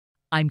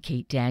I'm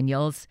Kate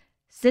Daniels.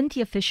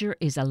 Cynthia Fisher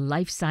is a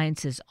life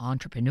sciences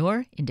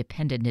entrepreneur,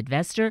 independent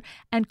investor,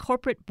 and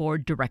corporate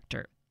board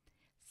director.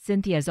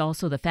 Cynthia is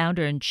also the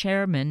founder and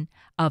chairman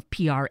of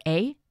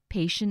PRA,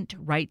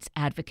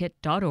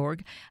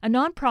 PatientRightsAdvocate.org, a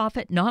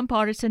nonprofit,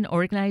 nonpartisan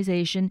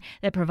organization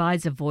that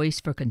provides a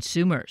voice for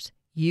consumers,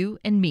 you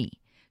and me,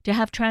 to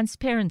have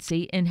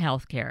transparency in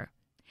healthcare.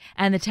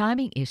 And the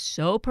timing is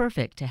so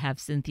perfect to have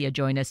Cynthia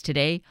join us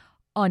today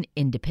on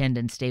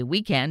Independence Day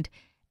weekend,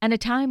 and a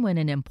time when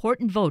an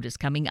important vote is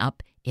coming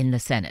up in the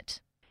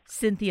Senate.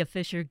 Cynthia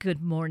Fisher,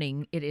 good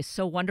morning. It is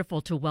so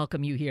wonderful to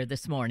welcome you here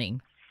this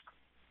morning.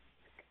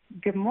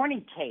 Good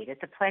morning, Kate.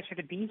 It's a pleasure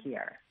to be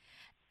here.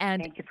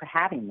 And thank you for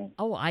having me.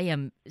 Oh, I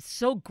am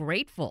so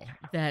grateful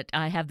that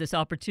I have this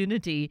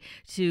opportunity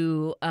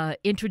to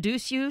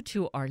introduce you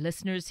to our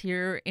listeners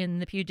here in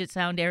the Puget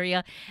Sound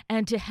area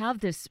and to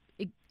have this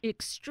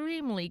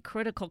extremely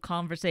critical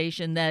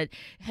conversation that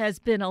has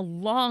been a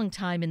long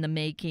time in the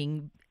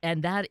making,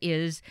 and that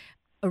is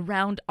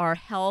around our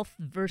health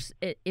versus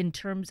in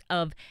terms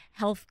of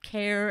health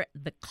care,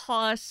 the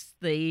costs,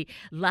 the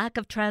lack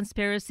of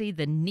transparency,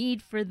 the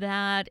need for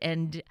that,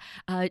 and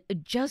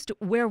just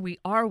where we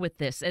are with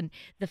this. And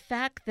the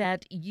fact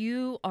that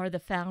you are the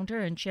founder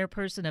and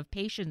chairperson of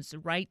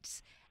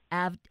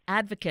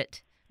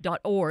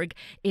PatientRightsAdvocate.org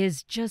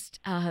is just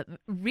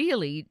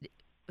really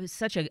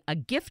such a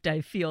gift,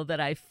 I feel, that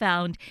I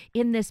found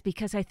in this,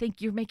 because I think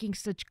you're making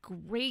such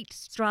great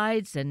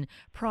strides and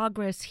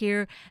progress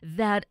here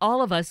that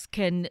all of us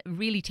can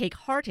really take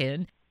heart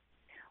in.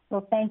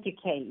 Well, thank you,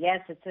 Kate.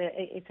 Yes,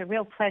 it's a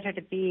real pleasure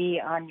to be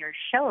on your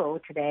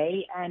show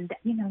today. And,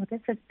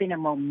 this has been a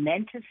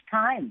momentous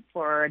time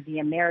for the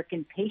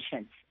American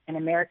patients and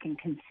American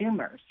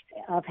consumers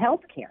of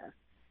healthcare.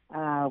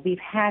 We've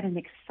had an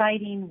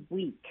exciting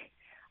week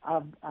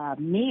of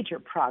major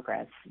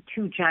progress,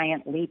 2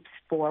 giant leaps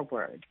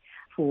forward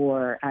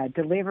for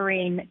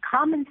delivering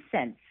common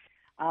sense,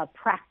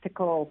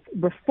 practical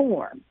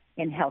reform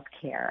in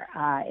healthcare.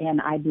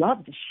 And I'd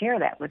love to share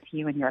that with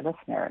you and your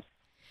listeners.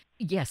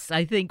 Yes,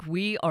 I think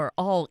we are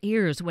all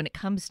ears when it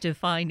comes to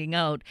finding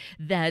out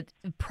that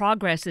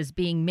progress is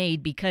being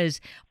made, because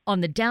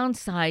on the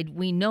downside,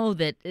 we know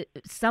that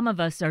some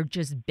of us are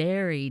just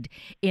buried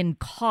in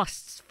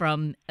costs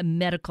from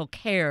medical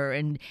care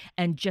and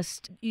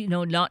just,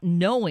 not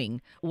knowing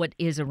what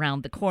is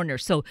around the corner.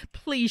 So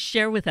please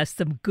share with us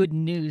some good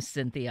news,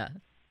 Cynthia.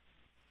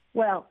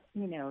 Well,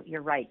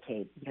 you're right,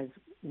 Kate, because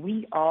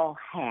we all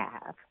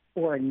have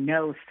or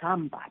know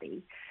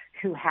somebody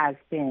who has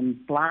been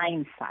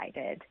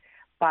blindsided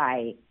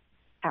by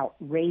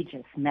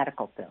outrageous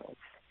medical bills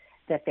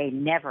that they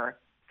never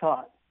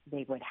thought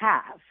they would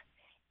have.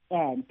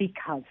 And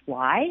because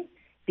why?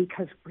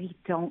 Because we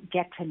don't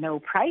get to know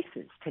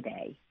prices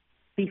today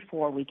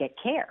before we get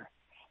care.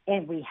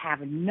 And we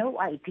have no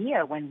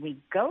idea when we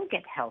go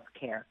get health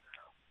care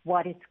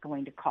what it's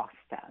going to cost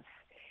us.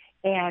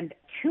 And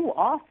too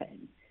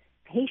often,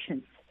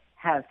 patients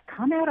have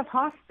come out of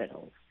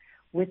hospitals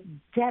with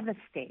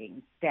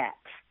devastating debt.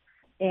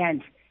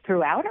 And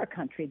throughout our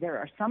country, there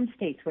are some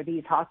states where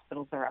these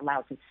hospitals are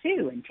allowed to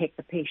sue and take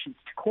the patients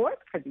to court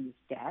for these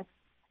debts.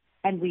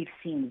 And we've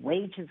seen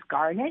wages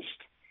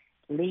garnished,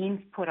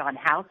 liens put on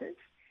houses,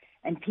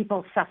 and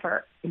people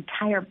suffer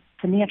entire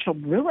financial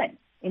ruin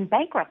in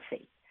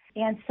bankruptcy.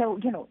 And so,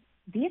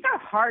 these are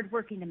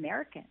hardworking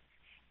Americans,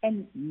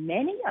 and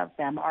many of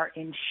them are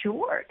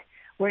insured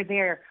where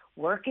they're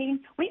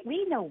working.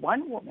 We know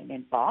one woman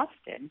in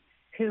Boston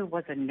who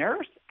was a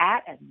nurse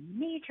at a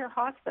major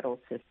hospital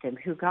system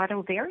who got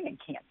ovarian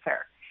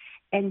cancer.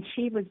 And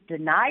she was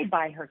denied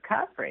by her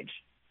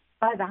coverage,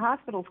 by the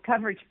hospital's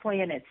coverage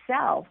plan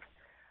itself,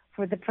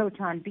 for the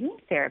proton beam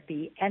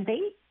therapy. And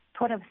they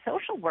put a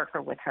social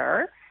worker with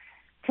her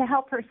to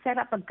help her set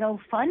up a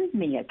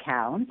GoFundMe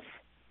account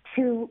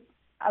to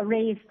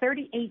raise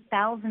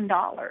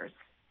 $38,000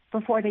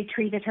 before they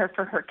treated her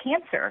for her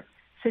cancer,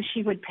 so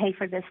she would pay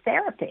for this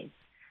therapy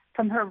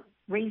from her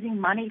raising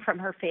money from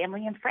her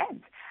family and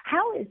friends.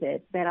 How is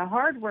it that a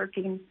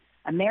hardworking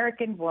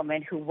American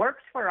woman who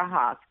works for a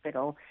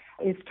hospital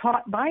is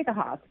taught by the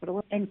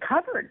hospital and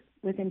covered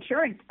with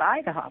insurance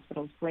by the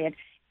hospital's plan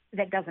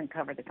that doesn't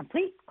cover the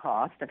complete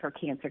cost of her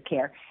cancer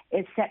care,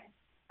 is set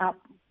up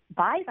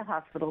by the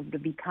hospital to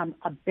become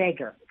a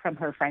beggar from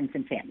her friends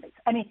and families?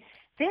 I mean,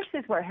 this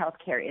is where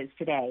healthcare is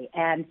today,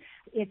 and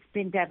it's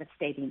been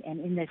devastating. And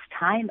in this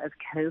time of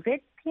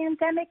COVID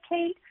pandemic,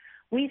 Kate,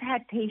 we've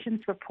had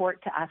patients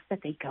report to us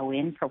that they go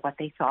in for what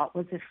they thought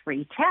was a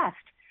free test.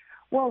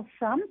 Well,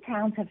 some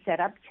towns have set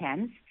up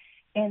tents,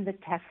 and the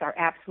tests are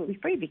absolutely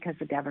free because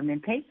the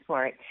government pays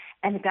for it.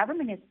 And the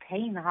government is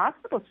paying the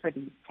hospitals for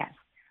these tests.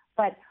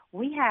 But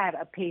we had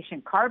a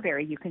patient,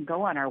 Carberry, you can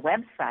go on our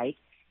website,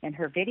 and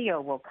her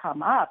video will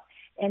come up.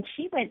 And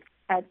she went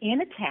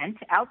in a tent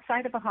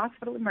outside of a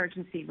hospital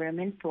emergency room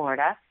in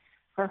Florida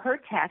for her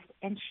test,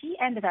 and she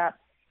ended up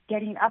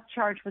getting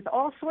upcharged with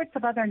all sorts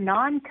of other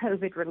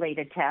non-COVID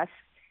related tests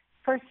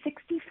for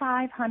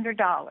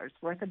 $6,500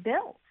 worth of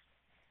bills.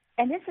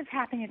 And this is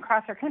happening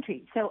across our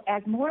country. So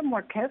as more and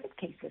more COVID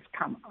cases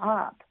come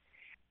up,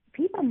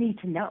 people need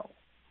to know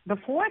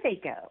before they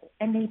go,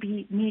 and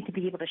maybe need to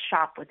be able to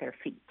shop with their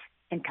feet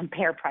and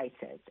compare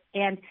prices.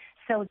 And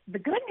so the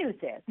good news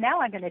is,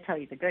 now I'm going to tell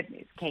you the good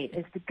news, Kate,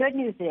 is the good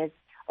news is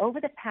over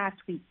the past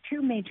week,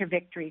 two major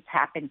victories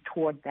happened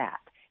toward that,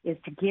 is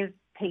to give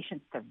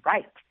patients the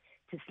right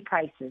to see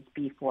prices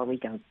before we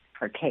go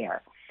for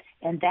care.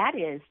 And that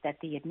is that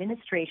the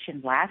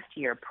administration last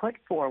year put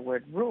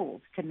forward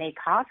rules to make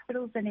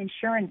hospitals and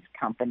insurance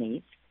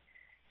companies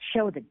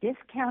show the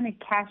discounted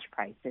cash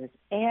prices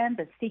and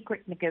the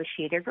secret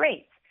negotiated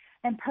rates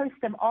and post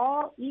them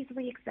all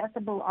easily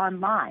accessible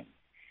online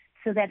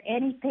so that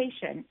any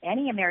patient,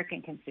 any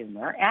American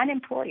consumer, and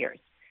employers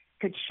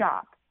could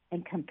shop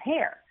and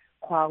compare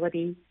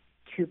quality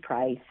to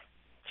price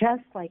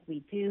just like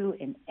we do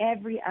in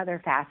every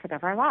other facet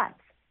of our lives.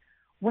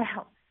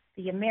 Well,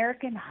 the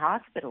American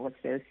Hospital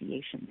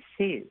Association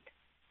sued.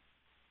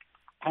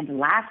 And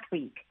last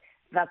week,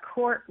 the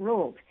court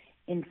ruled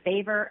in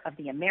favor of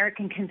the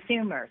American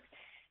consumers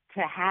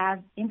to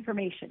have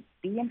information,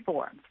 be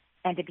informed,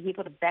 and to be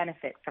able to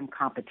benefit from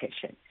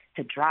competition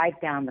to drive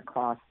down the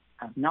cost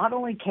of not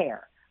only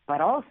care, but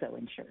also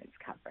insurance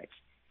coverage.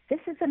 This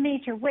is a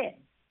major win.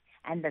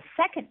 And the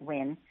second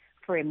win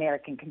for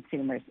American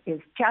consumers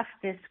is just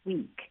this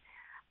week.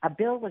 A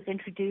bill was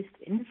introduced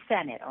in the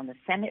Senate, on the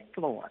Senate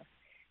floor,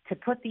 to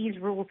put these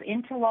rules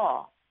into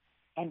law.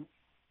 And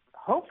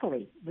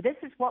hopefully, this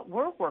is what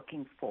we're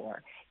working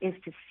for, is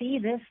to see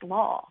this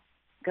law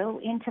go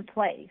into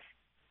place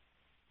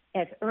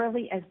as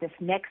early as this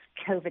next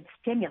COVID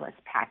stimulus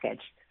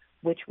package,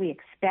 which we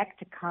expect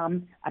to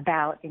come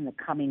about in the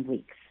coming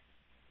weeks.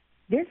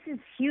 This is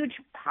huge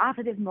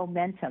positive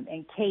momentum.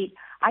 And Kate,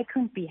 I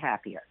couldn't be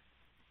happier.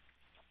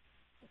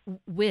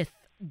 With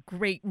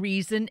great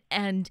reason.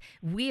 And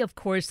we, of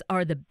course,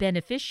 are the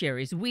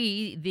beneficiaries.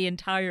 We, the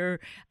entire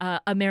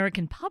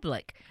American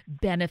public,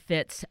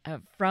 benefits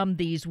from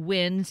these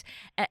wins.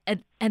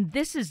 And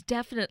this is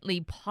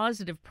definitely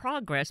positive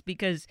progress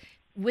because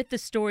with the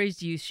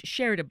stories you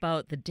shared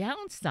about the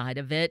downside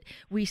of it,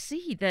 we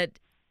see that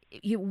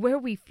where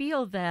we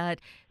feel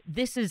that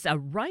this is a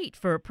right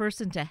for a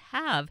person to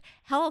have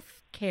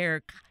health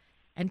care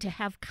and to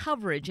have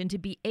coverage and to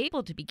be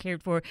able to be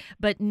cared for,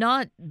 but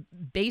not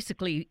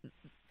basically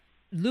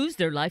lose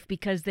their life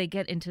because they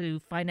get into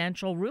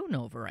financial ruin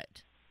over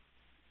it.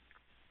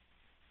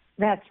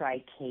 That's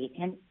right, Kate.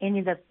 And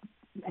the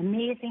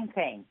amazing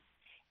thing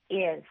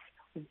is,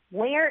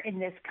 where in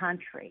this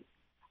country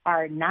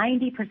are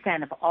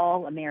 90% of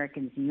all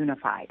Americans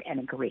unified and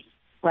agree?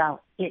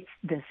 Well, it's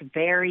this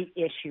very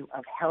issue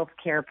of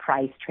healthcare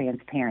price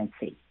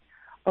transparency.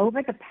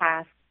 Over the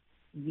past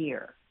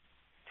year,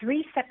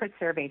 3 separate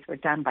surveys were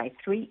done by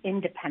 3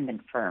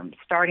 independent firms,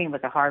 starting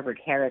with the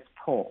Harvard-Harris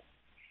poll.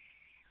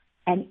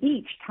 And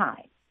each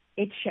time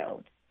it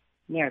showed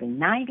nearly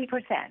 90%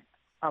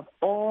 of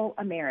all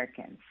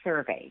Americans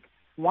surveyed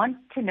want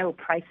to know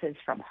prices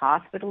from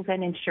hospitals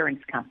and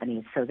insurance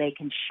companies so they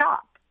can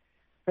shop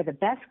for the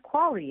best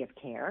quality of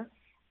care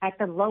at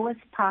the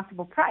lowest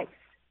possible price.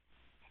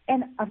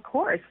 And of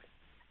course,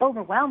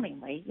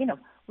 overwhelmingly,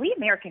 we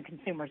American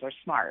consumers are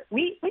smart.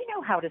 We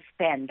know how to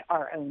spend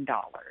our own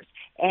dollars.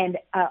 And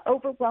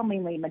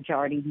overwhelmingly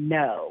majority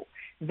know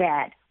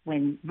that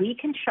when we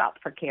can shop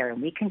for care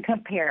and we can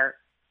compare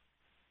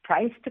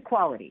price to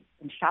quality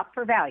and shop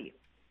for value,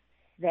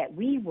 that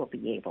we will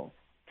be able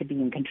to be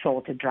in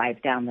control to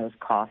drive down those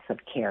costs of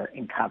care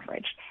and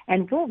coverage.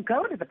 And we'll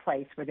go to the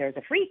place where there's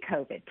a free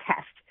COVID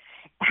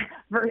test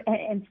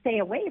and stay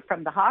away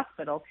from the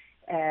hospital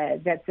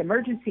that's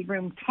emergency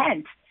room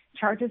tent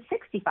charges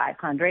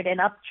 $6,500 and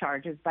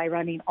upcharges by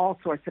running all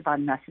sorts of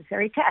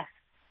unnecessary tests.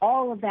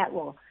 All of that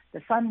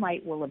the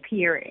sunlight will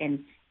appear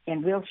and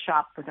we'll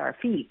shop with our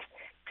feet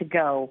to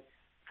go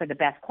for the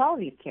best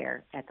quality of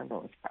care at the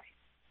lowest price.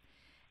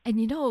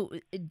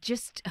 And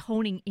just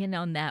honing in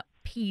on that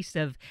piece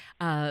of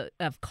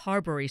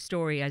Carberry's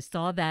story, I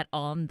saw that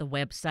on the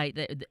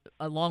website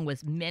along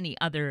with many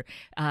other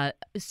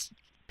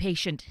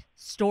patient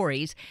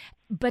stories.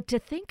 But to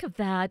think of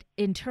that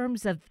in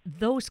terms of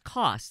those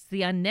costs,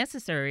 the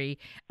unnecessary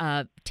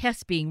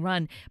tests being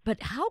run,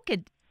 but how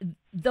could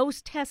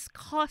those tests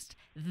cost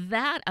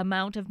that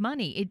amount of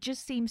money? It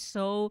just seems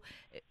so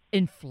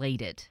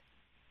inflated.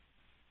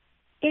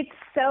 It's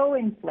so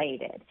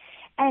inflated.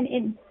 And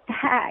in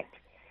fact,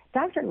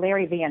 Dr.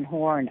 Larry Van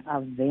Horn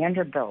of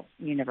Vanderbilt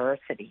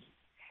University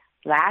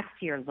last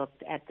year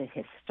looked at the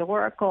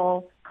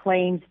historical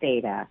claims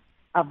data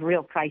of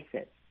real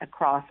prices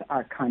across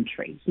our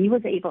country. He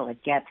was able to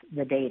get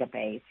the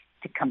database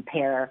to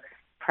compare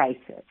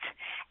prices.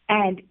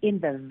 And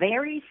in the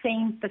very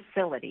same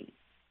facility,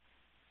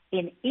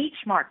 in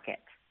each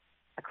market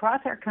across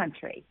our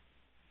country,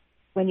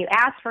 when you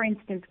ask, for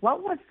instance,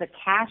 what was the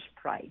cash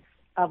price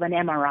of an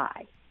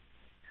MRI?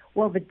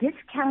 Well, the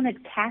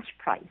discounted cash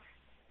price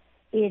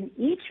in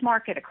each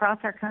market across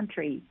our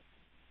country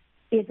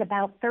is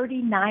about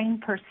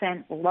 39%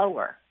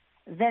 lower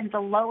than the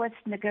lowest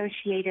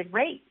negotiated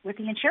rate with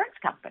the insurance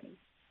company.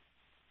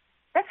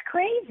 That's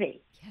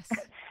crazy. Yes.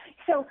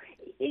 So,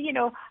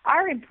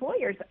 our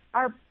employers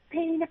are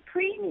paying a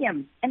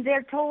premium, and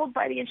they're told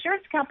by the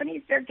insurance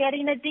companies they're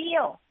getting a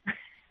deal.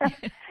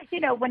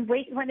 When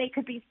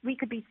we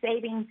could be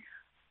saving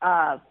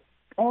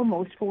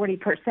almost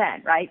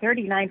 40%, right?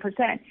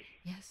 39%,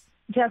 Yes.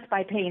 just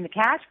by paying the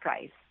cash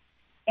price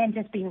and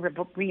just being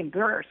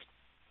reimbursed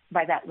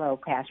by that low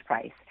cash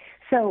price.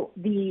 So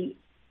the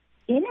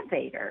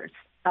innovators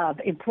of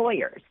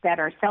employers that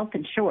are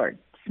self-insured,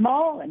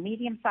 small and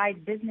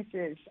medium-sized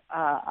businesses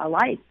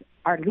alike,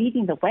 are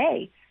leading the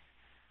way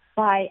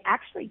by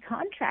actually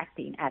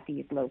contracting at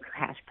these low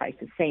cash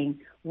prices, saying,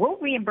 we'll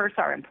reimburse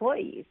our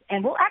employees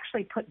and we'll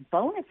actually put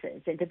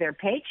bonuses into their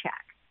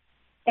paycheck.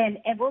 And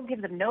we'll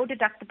give them no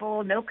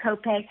deductible, no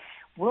copay.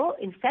 We'll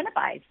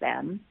incentivize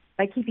them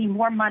by keeping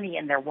more money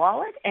in their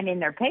wallet and in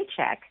their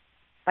paycheck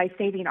by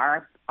saving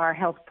our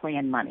health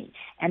plan money.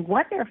 And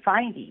what they're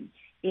finding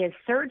is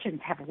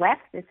surgeons have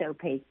left this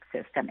opaque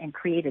system and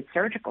created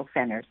surgical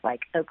centers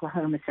like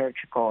Oklahoma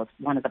Surgical is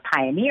one of the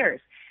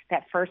pioneers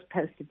that first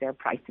posted their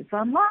prices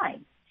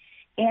online.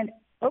 And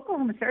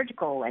Oklahoma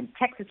Surgical and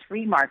Texas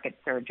Free Market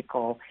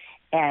Surgical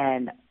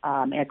and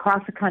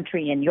across the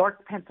country in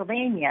York,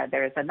 Pennsylvania,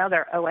 there's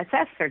another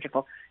OSS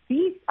Surgical.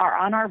 These are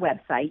on our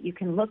website. You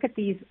can look at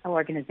these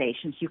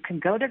organizations. You can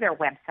go to their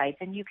websites,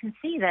 and you can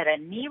see that a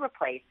knee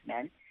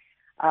replacement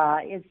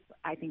is,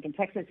 I think in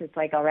Texas, it's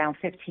like around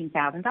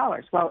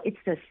 $15,000. Well, it's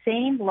the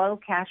same low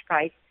cash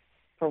price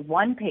for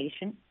one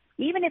patient,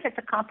 even if it's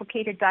a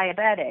complicated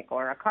diabetic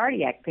or a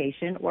cardiac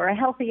patient or a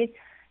healthy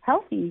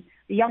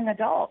young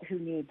adult who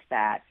needs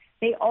that.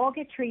 They all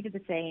get treated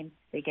the same.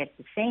 They get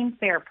the same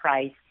fair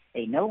price.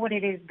 They know what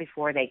it is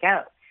before they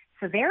go.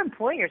 So their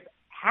employers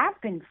have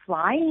been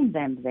flying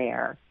them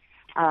there,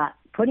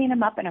 putting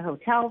them up in a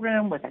hotel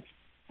room with a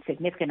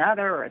significant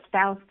other or a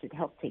spouse to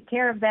help take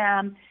care of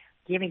them,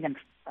 giving them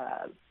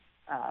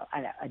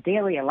a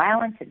daily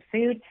allowance and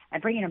food,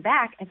 and bringing them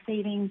back and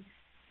saving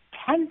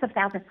tens of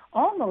thousands,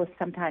 almost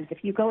sometimes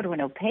if you go to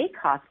an opaque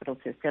hospital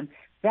system,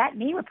 that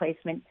knee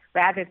replacement,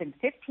 rather than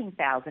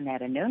 $15,000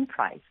 at a known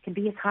price, can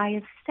be as high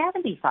as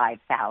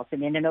 $75,000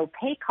 in an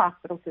opaque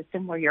hospital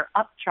system where you're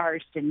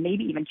upcharged and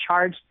maybe even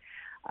charged,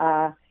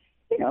 $50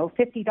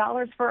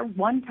 for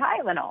one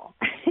Tylenol.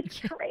 It's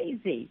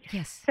crazy.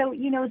 Yes. So,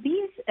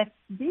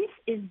 this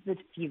is the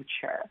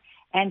future.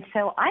 And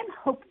so I'm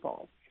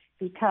hopeful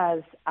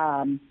because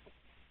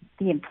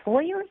the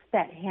employers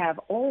that have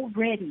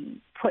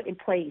already put in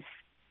place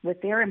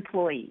with their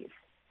employees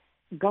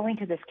going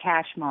to this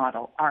cash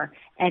model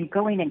and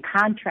going and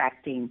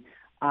contracting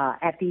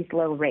at these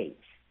low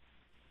rates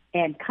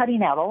and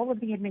cutting out all of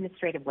the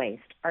administrative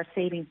waste are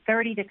saving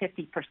 30 to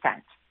 50%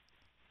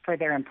 for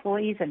their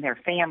employees and their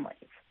families.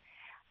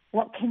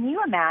 Well, can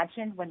you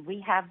imagine when we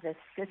have this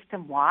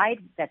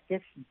system-wide, that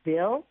this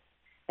bill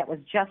that was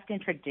just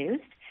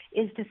introduced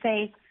is to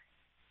say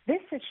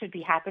this should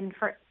be happening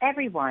for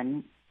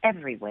everyone,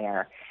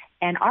 everywhere.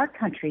 And our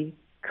country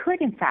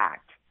could, in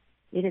fact,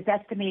 it is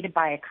estimated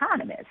by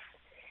economists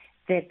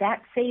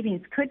that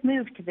savings could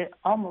move to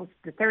almost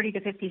the 30 to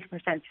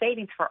 50%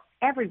 savings for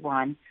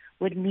everyone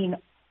would mean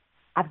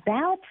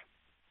about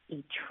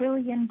 $1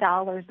 trillion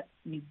a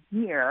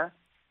year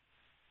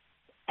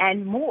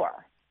and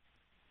more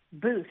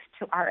boost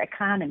to our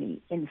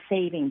economy in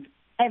savings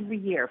every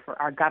year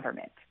for our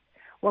government.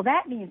 Well,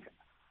 that means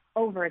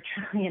over $1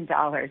 trillion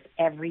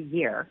every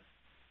year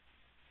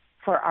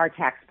for our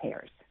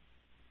taxpayers.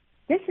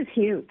 This is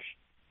huge.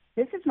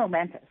 This is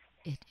momentous.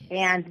 It is.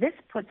 And this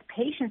puts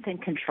patients in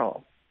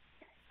control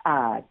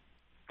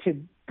to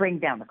bring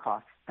down the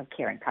cost of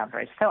care and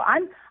coverage. So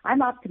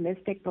I'm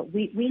optimistic, but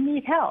we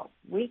need help.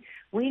 We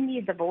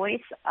need the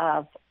voice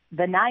of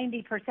the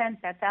 90%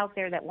 that's out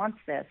there that wants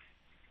this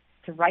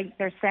to write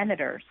their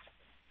senators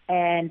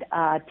and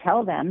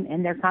tell them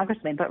and their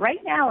congressmen. But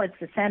right now it's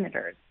the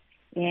senators.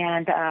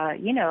 And,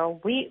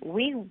 we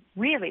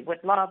really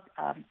would love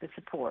the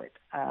support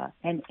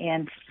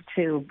and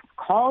to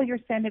call your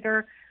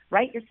senator,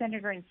 write your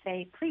senator and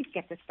say, please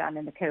get this done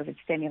in the COVID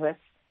stimulus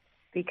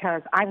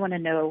because I want to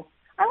know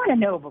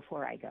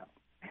before I go.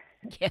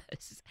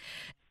 Yes.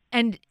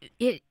 And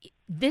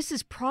this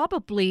is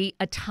probably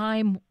a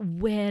time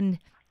in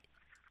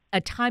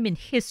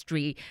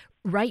history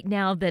right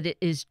now that it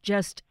is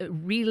just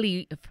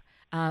really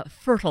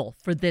fertile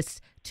for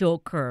this to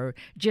occur.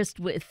 Just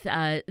with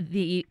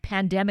the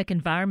pandemic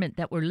environment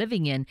that we're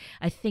living in,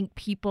 I think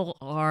people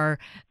are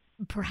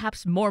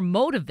perhaps more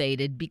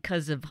motivated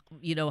because of,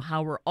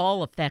 how we're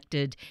all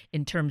affected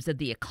in terms of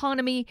the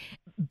economy.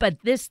 But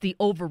the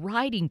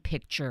overriding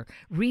picture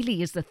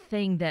really is the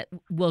thing that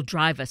will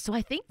drive us. So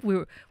I think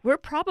we're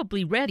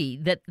probably ready,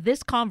 that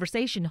this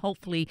conversation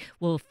hopefully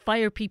will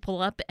fire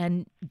people up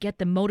and get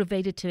them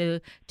motivated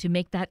to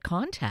make that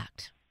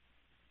contact.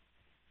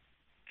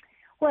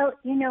 Well,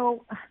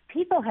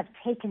 people have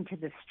taken to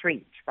the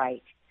streets,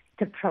 right,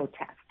 to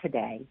protest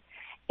today.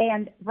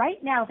 And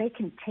right now they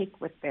can take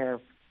with their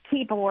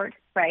keyboard,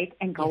 right,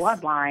 and go Yes.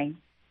 online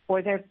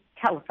or their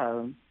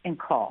telephone and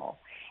call.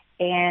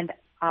 And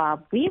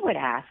we would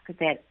ask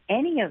that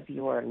any of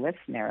your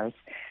listeners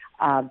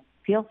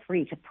feel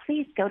free to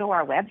please go to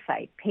our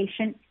website,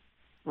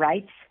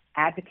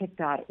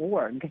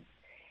 patientrightsadvocate.org,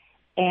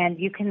 and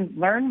you can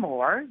learn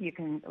more. You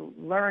can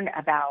learn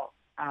about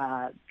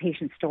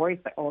patient stories,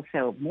 but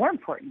also, more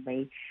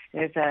importantly,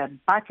 there's a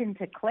button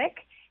to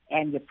click,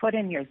 and you put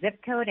in your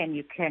zip code, and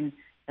you can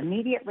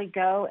immediately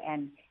go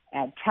and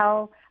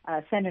tell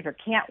Senator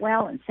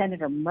Cantwell and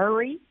Senator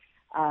Murray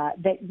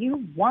that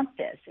you want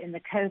this in the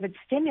COVID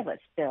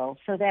stimulus bill,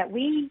 so that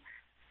we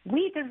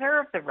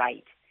deserve the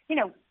right,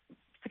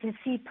 to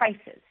see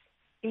prices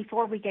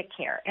before we get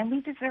care, and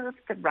we deserve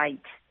the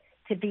right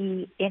to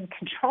be in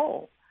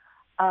control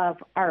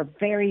of our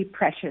very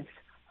precious,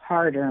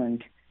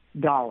 hard-earned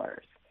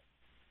dollars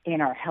in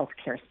our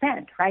healthcare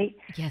spend, right?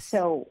 Yes.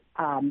 So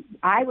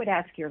I would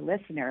ask your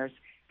listeners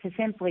to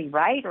simply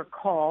write or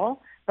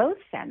call both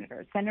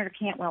senators, Senator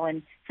Cantwell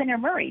and Senator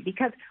Murray,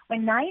 because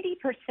when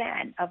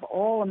 90% of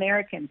all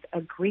Americans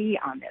agree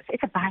on this,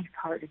 it's a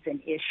bipartisan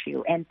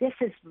issue, and this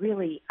is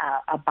really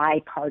a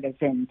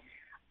bipartisan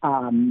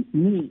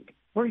need.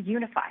 We're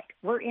unified.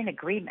 We're in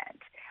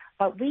agreement.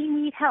 But we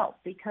need help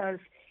because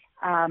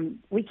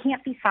we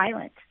can't be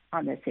silent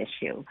on this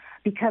issue,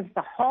 because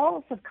the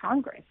halls of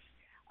Congress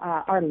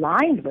are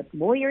lined with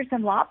lawyers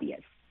and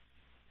lobbyists,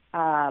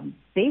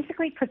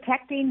 basically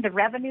protecting the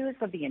revenues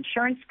of the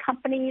insurance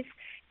companies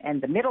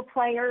and the middle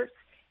players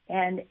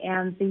and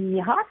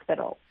the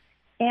hospital.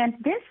 And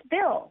this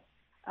bill,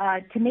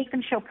 to make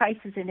them show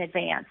prices in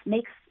advance,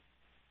 makes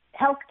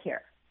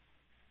healthcare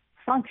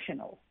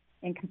functional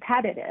and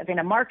competitive in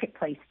a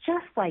marketplace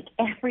just like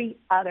every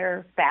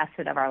other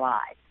facet of our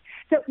lives.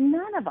 So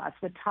none of us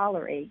would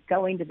tolerate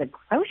going to the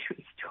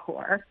grocery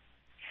store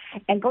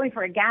and going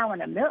for a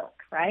gallon of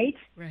milk, right?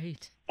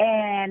 Right.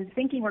 And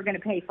thinking we're going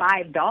to pay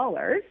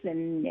 $5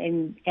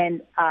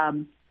 and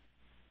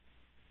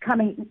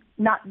coming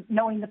not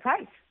knowing the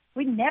price.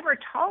 We'd never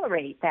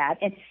tolerate that,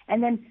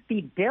 and then be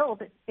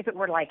billed. If it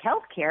were like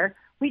healthcare,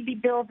 we'd be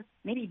billed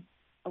maybe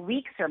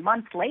weeks or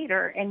months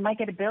later, and might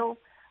get a bill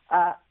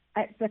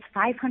that's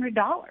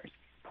 $500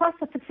 plus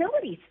a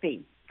facilities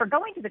fee for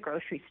going to the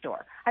grocery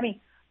store. I mean,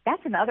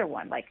 that's another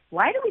one. Like,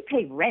 why do we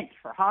pay rent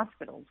for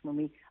hospitals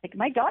when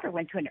my daughter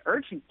went to an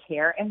urgent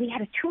care and we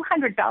had a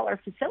 $200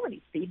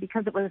 facilities fee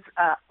because it was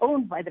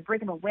owned by the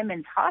Brigham and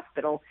Women's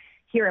Hospital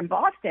here in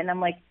Boston.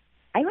 I'm like,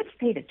 I would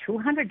pay a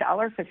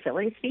 $200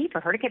 facilities fee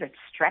for her to get a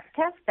strep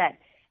test at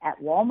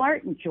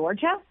Walmart in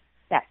Georgia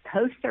that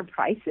posts their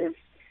prices.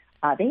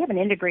 They have an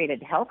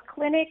integrated health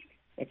clinic.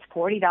 It's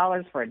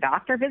 $40 for a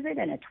doctor visit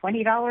and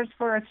 $20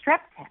 for a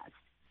strep test.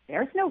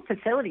 There's no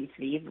facilities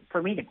fee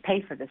for me to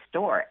pay for the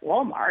store at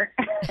Walmart.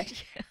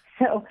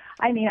 So,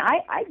 I mean,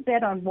 I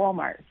bet on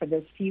Walmart for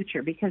this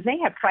future because they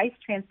have price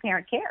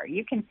transparent care.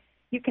 You can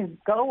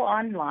go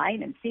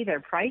online and see their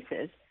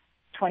prices.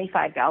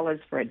 $25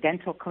 for a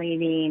dental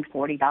cleaning,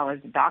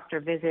 $40 a doctor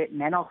visit,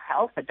 mental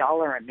health,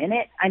 $1 a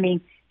minute. I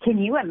mean, can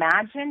you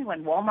imagine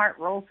when Walmart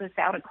rolls this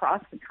out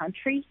across the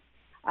country,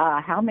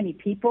 how many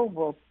people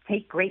will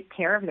take great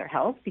care of their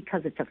health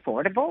because it's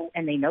affordable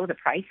and they know the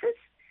prices?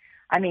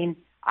 I mean,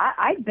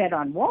 I bet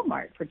on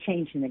Walmart for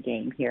changing the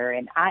game here.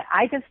 And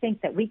I just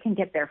think that we can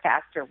get there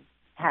faster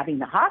having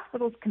the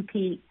hospitals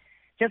compete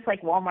just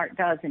like Walmart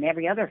does in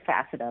every other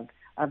facet of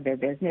their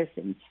business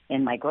and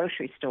in my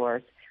grocery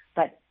stores.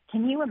 But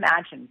can you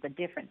imagine the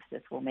difference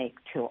this will make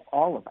to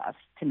all of us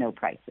to know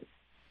prices?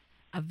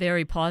 A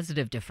very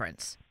positive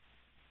difference.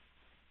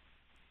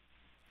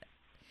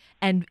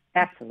 And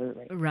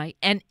absolutely. Right.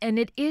 And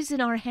it is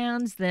in our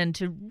hands then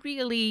to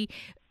really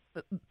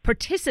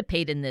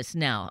participate in this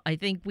now. I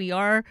think we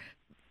are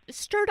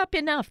stirred up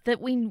enough that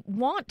we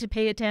want to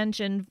pay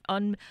attention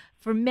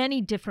for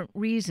many different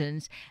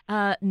reasons,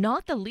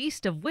 not the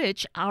least of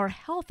which our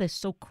health is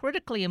so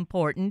critically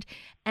important.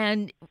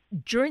 And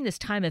during this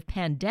time of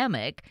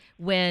pandemic,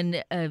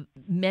 when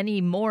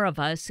many more of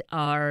us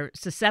are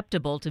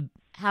susceptible to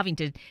having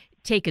to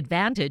take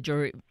advantage,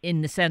 or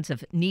in the sense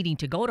of needing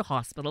to go to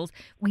hospitals,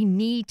 we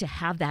need to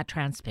have that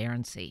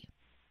transparency.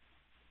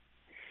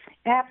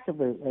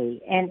 Absolutely.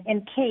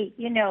 And Kate,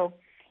 in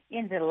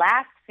the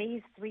last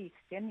phase 3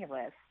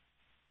 stimulus,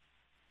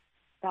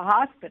 the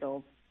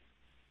hospitals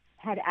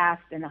had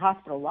asked, and the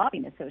Hospital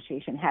Lobbying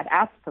Association had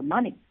asked for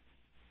money.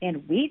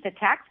 And we, the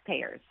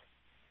taxpayers,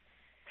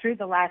 through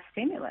the last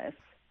stimulus,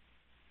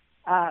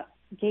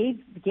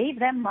 gave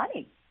them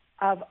money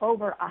of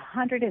over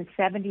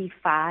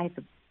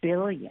 $175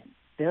 billion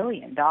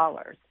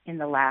in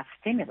the last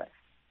stimulus.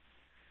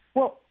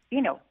 Well,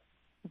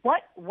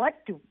 what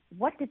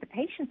did the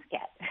patients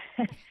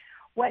get?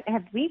 What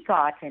have we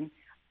gotten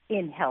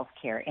in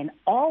healthcare? And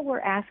all we're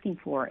asking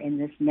for in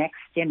this next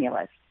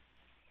stimulus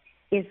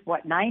is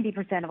what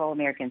 90% of all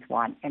Americans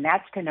want, and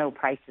that's to know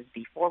prices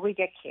before we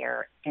get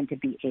care and to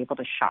be able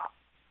to shop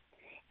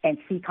and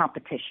see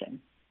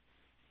competition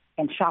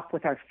and shop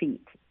with our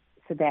feet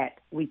so that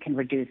we can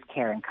reduce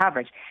care and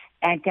coverage.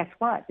 And guess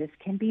what? This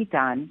can be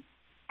done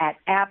at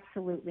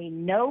absolutely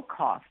no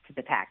cost to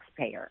the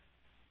taxpayer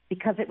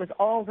because it was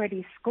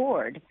already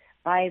scored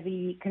by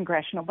the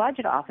Congressional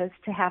Budget Office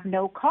to have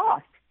no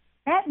cost.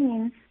 That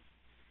means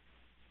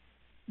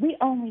we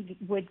only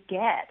would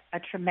get a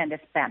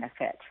tremendous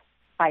benefit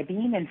by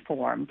being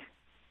informed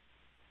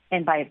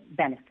and by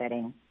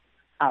benefiting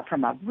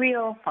from a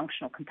real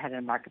functional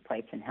competitive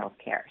marketplace in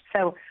healthcare.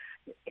 So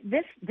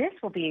this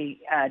will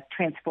be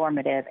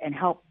transformative and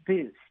help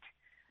boost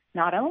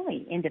not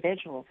only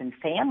individuals and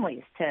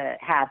families to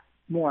have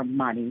more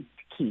money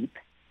to keep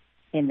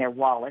in their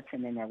wallets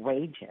and in their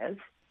wages,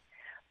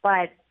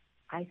 but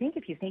I think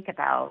if you think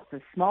about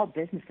the small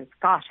businesses,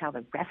 gosh, how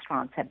the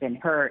restaurants have been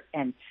hurt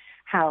and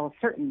how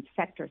certain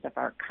sectors of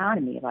our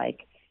economy,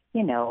 like,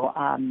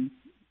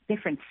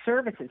 different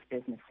services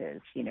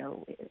businesses,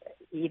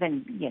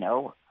 even,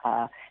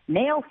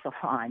 nail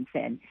salons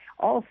and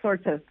all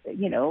sorts of,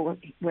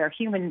 where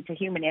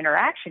human-to-human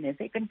interaction is,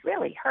 they've been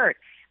really hurt.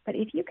 But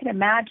if you can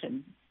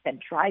imagine that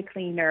dry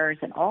cleaners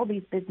and all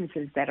these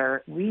businesses that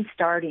are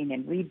restarting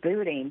and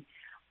rebooting,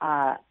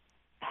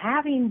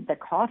 having the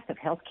cost of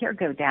healthcare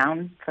go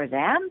down for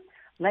them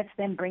lets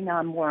them bring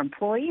on more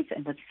employees.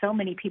 And with so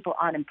many people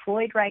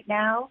unemployed right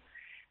now,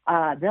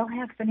 they'll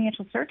have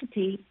financial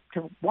certainty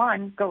to,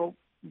 one,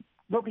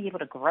 we'll be able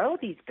to grow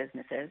these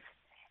businesses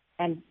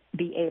and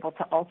be able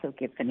to also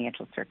give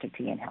financial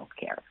certainty in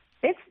healthcare.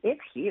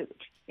 It's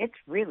huge. It's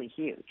really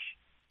huge.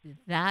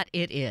 That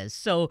it is.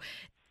 So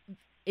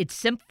it's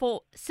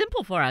simple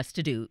for us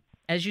to do.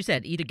 As you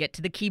said, either get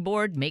to the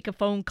keyboard, make a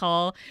phone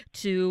call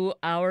to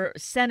our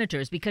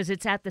senators, because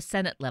it's at the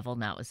Senate level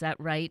now. Is that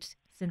right,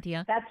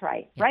 Cynthia? That's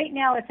right. Yeah. Right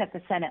now it's at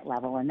the Senate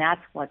level, and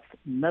that's what's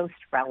most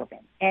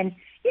relevant. And,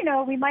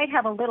 we might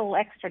have a little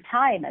extra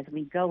time as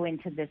we go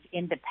into this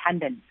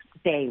Independence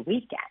Day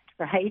weekend,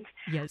 right?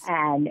 Yes.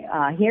 And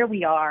here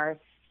we are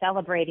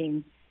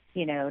celebrating,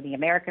 the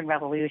American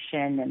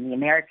Revolution and the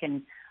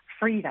American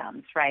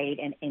freedoms, right,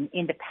 and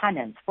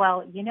independence.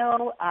 Well,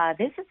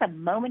 this is a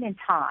moment in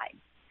time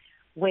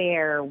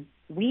where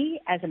we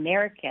as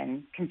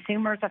American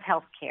consumers of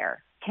healthcare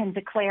can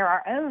declare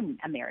our own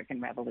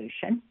American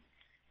Revolution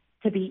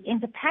to be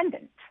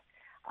independent.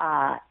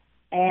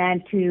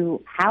 And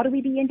how do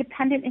we be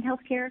independent in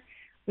healthcare?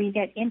 We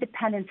get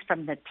independence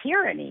from the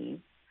tyranny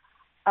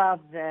of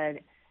the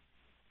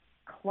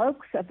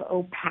cloaks of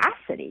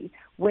opacity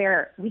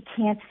where we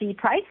can't see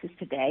prices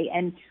today,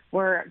 and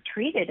we're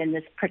treated in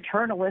this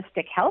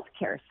paternalistic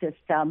healthcare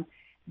system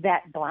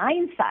that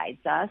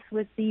blindsides us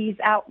with these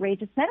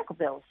outrageous medical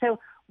bills. So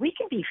we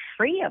can be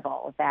free of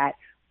all of that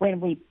when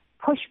we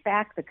push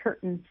back the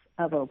curtains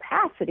of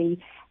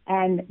opacity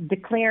and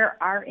declare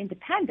our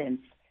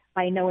independence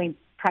by knowing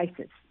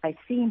prices, by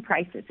seeing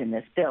prices in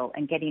this bill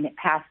and getting it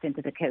passed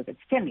into the COVID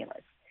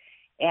stimulus.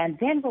 And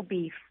then we'll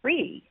be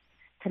free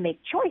to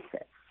make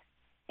choices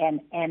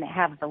and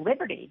have the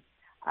liberty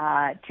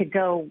to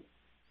go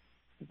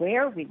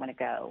where we want to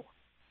go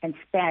and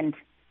spend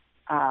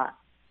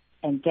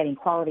and getting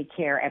quality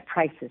care at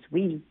prices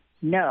we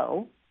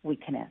know we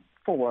can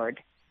afford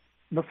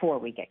before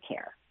we get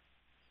care.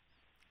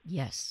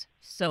 Yes.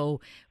 So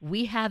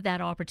we have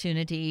that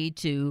opportunity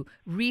to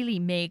really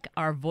make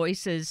our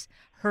voices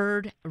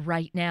heard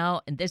right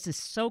now, and this is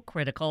so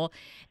critical.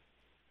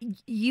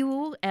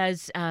 You,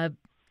 as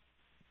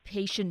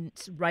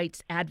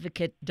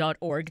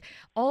patientsrightsadvocate.org,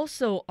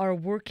 also are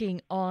working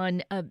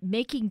on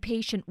making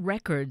patient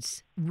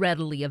records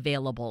readily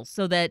available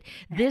so that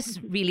this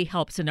really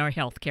helps in our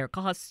healthcare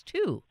costs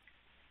too.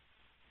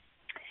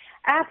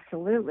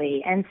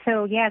 Absolutely. And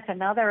so, yes,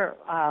 another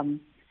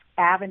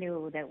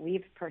avenue that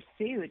we've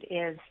pursued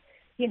is,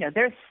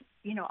 there's,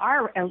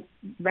 our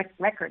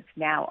records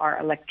now are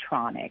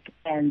electronic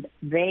and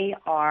they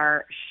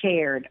are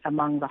shared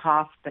among the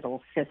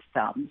hospital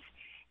systems.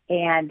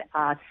 And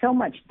so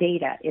much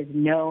data is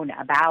known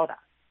about us.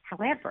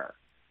 However,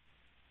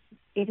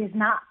 it is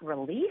not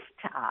released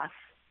to us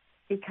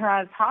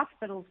because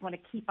hospitals want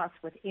to keep us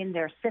within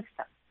their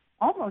system,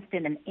 almost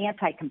in an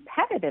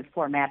anti-competitive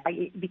format,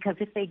 because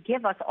if they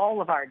give us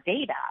all of our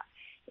data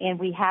and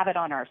we have it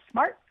on our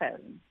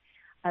smartphone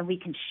and we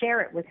can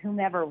share it with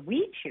whomever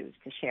we choose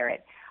to share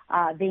it,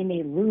 they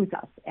may lose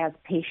us as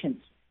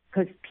patients,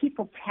 because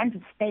people tend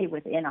to stay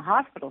within a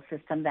hospital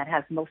system that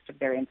has most of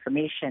their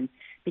information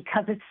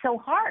because it's so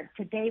hard.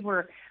 Today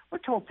we're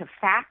told to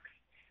fax.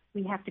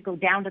 We have to go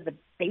down to the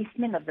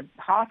basement of the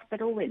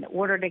hospital in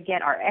order to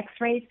get our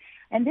x-rays.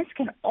 And this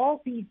can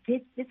all be,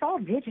 it's all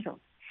digital.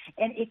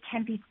 And it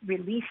can be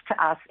released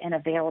to us and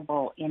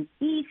available in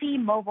easy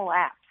mobile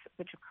apps,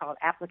 which are called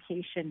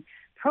application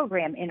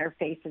program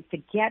interfaces, to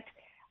get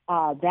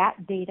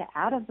that data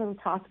out of those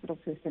hospital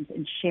systems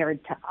and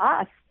shared to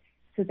us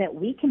so that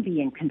we can be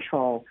in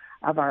control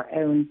of our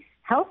own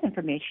health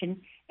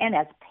information. And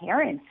as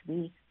parents,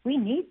 we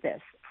need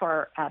this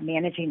for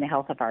managing the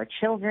health of our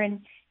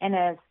children. And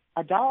as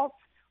adults,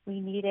 we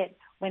need it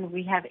when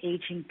we have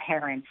aging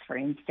parents, for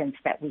instance,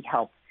 that we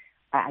help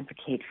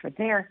advocate for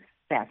their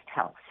best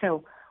health.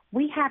 So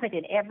we have it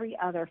in every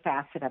other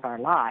facet of our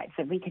lives.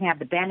 And we can have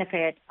the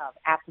benefit of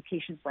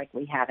applications like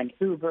we have in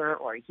Uber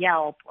or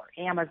Yelp or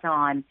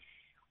Amazon.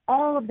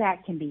 All of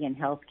that can be in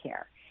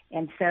healthcare.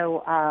 And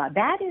so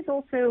that is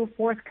also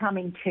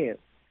forthcoming too.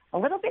 A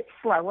little bit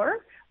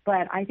slower,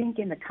 but I think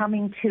in the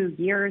coming 2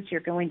 years,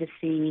 you're going to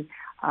see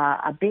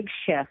a big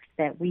shift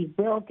that we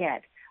will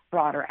get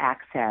broader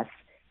access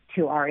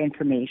to our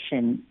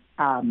information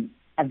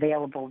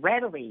available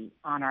readily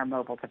on our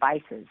mobile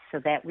devices so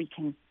that we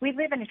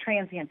live in a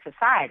transient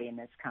society in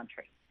this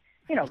country.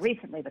 You know,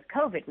 recently with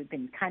COVID, we've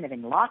been kind of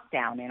in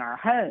lockdown in our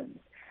homes.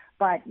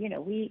 But, you know,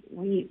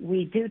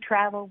 we do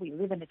travel. We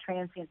live in a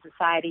transient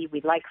society.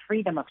 We like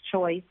freedom of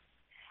choice.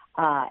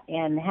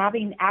 And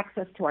having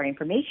access to our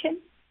information,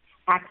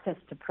 access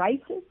to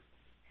prices,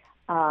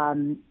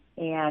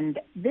 and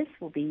this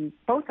will be,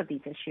 both of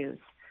these issues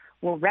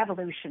will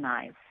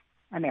revolutionize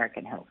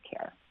American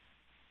healthcare.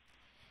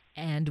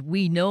 And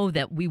we know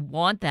that we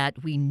want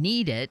that, we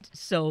need it.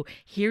 So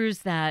here's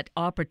that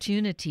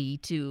opportunity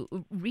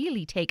to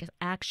really take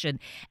action.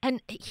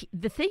 And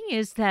the thing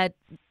is that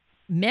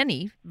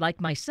many,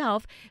 like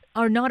myself,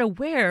 are not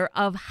aware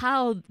of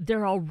how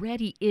there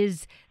already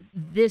is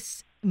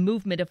this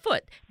movement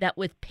afoot, that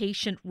with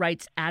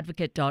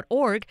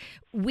patientrightsadvocate.org,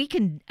 we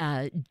can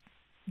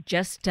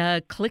just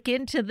click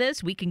into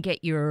this. We can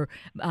get your,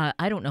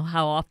 I don't know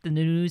how often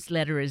the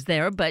newsletter is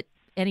there, but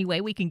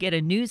anyway, we can get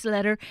a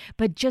newsletter,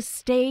 but just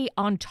stay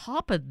on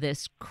top of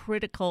this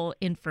critical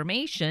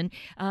information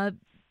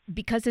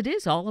because it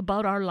is all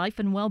about our life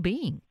and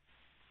well-being.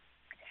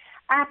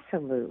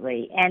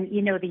 Absolutely. And,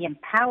 you know,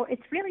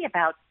 it's really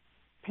about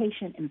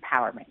patient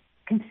empowerment,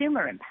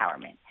 consumer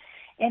empowerment.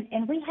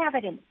 And we have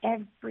it in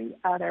every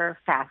other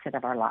facet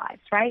of our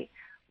lives, right?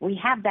 We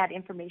have that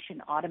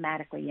information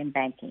automatically in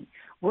banking.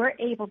 We're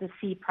able to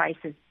see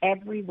prices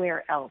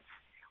everywhere else.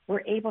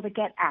 We're able to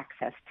get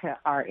access to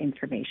our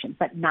information,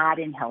 but not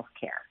in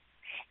healthcare.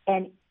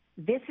 And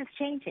this is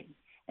changing.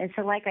 And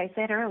so like I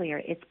said earlier,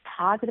 it's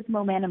positive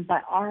momentum,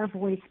 but our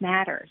voice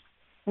matters.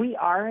 We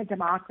are a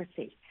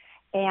democracy.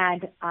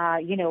 And,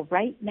 you know,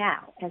 right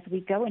now, as we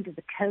go into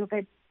the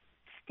COVID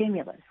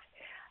stimulus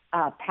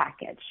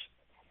package,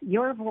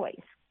 your voice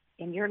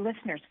and your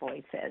listeners'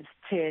 voices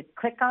to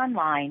click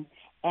online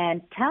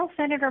and tell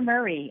Senator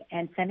Murray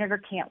and Senator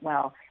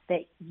Cantwell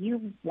that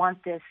you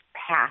want this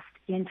passed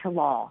into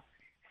law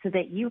so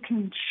that you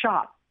can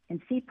shop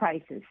and see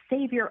prices,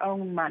 save your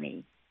own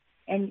money,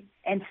 and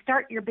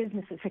start your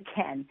businesses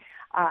again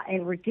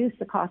and reduce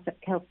the cost of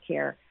health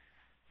care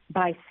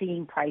by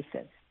seeing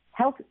prices.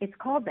 It's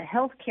called the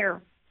Healthcare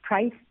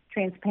Price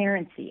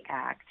Transparency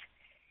Act,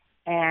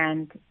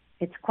 and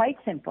it's quite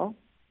simple.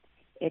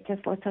 It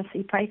just lets us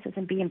see prices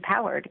and be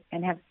empowered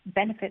and have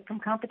benefit from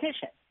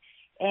competition.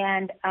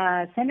 And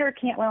Senator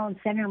Cantwell and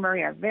Senator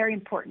Murray are very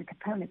important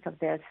components of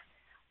this.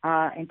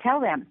 And tell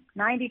them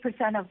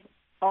 90% of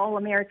all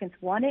Americans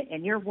want it,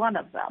 and you're one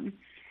of them.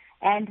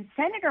 And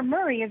Senator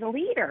Murray is a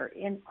leader.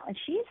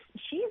 She's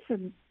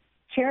the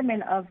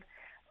chairman of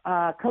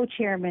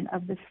co-chairman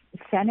of the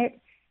Senate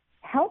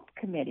Health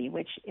Committee,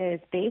 which is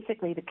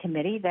basically the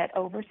committee that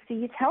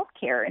oversees health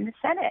care in the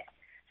Senate.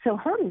 So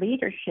her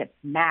leadership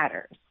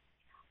matters.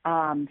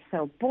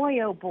 So boy,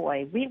 oh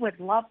boy, we would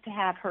love to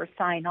have her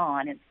sign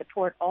on and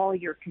support all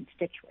your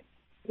constituents.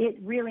 It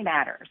really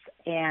matters.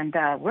 And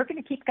we're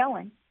going to keep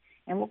going,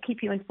 and we'll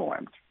keep you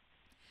informed.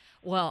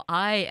 Well,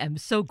 I am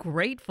so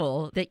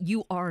grateful that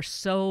you are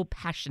so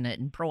passionate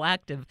and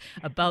proactive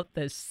about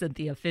this,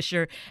 Cynthia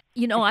Fisher.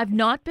 You know, I've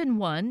not been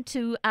one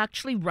to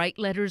actually write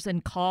letters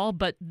and call,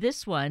 but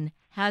this one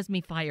has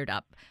me fired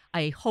up.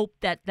 I hope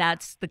that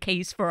that's the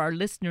case for our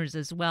listeners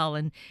as well.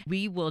 And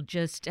we will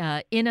just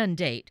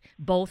inundate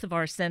both of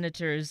our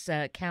senators,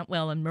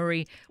 Cantwell and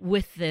Murray,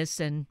 with this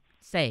and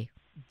say,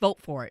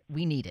 vote for it.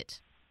 We need it.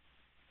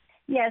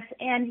 Yes.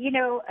 And, you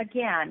know,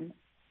 again,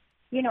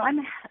 you know,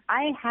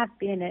 I have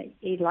been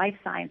a life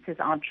sciences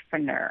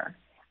entrepreneur.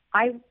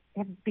 I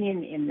have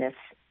been in this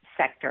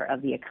sector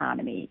of the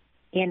economy,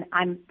 and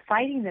I'm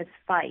fighting this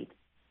fight,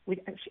 which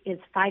is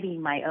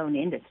fighting my own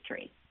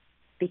industry,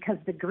 because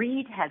the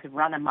greed has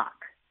run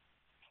amok.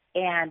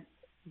 And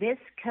this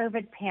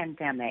COVID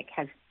pandemic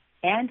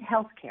and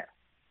healthcare,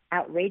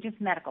 outrageous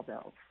medical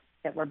bills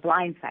that we're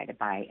blindsided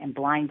by and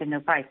blind to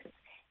no prices,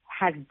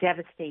 has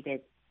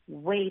devastated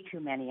way too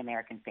many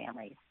American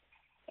families.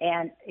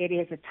 And it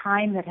is a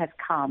time that has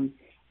come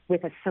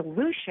with a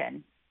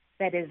solution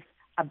that is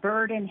a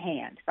bird in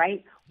hand,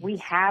 right? We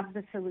have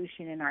the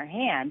solution in our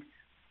hand,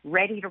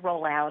 ready to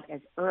roll out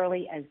as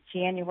early as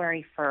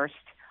January 1st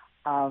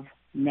of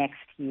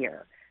next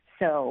year.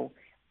 So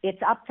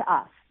it's up to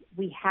us.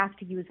 We have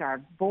to use our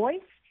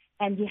voice,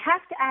 and you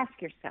have to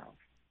ask yourself,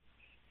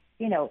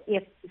 you know,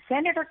 if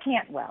Senator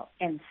Cantwell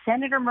and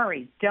Senator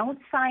Murray don't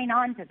sign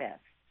on to this,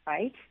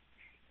 right,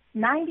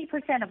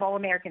 90% of all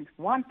Americans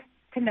want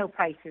to know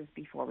prices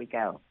before we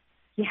go.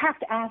 You have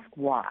to ask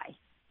why.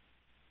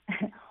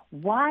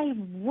 Why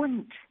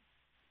wouldn't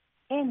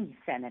any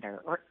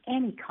senator or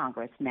any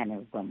congressman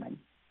or woman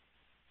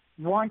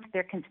want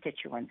their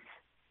constituents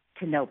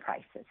to know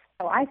prices?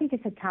 So I think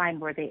it's a time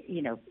where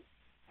you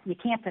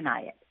can't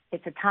deny it.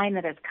 It's a time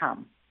that has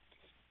come,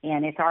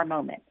 and it's our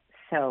moment.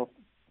 So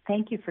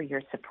thank you for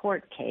your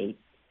support, Kate.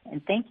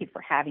 And thank you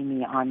for having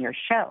me on your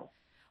show.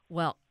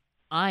 Well,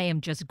 I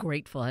am just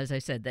grateful, as I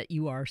said, that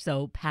you are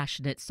so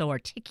passionate, so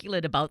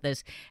articulate about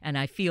this, and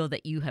I feel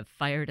that you have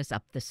fired us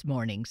up this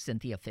morning,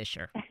 Cynthia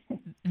Fisher.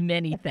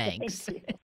 Many thanks. Thank you.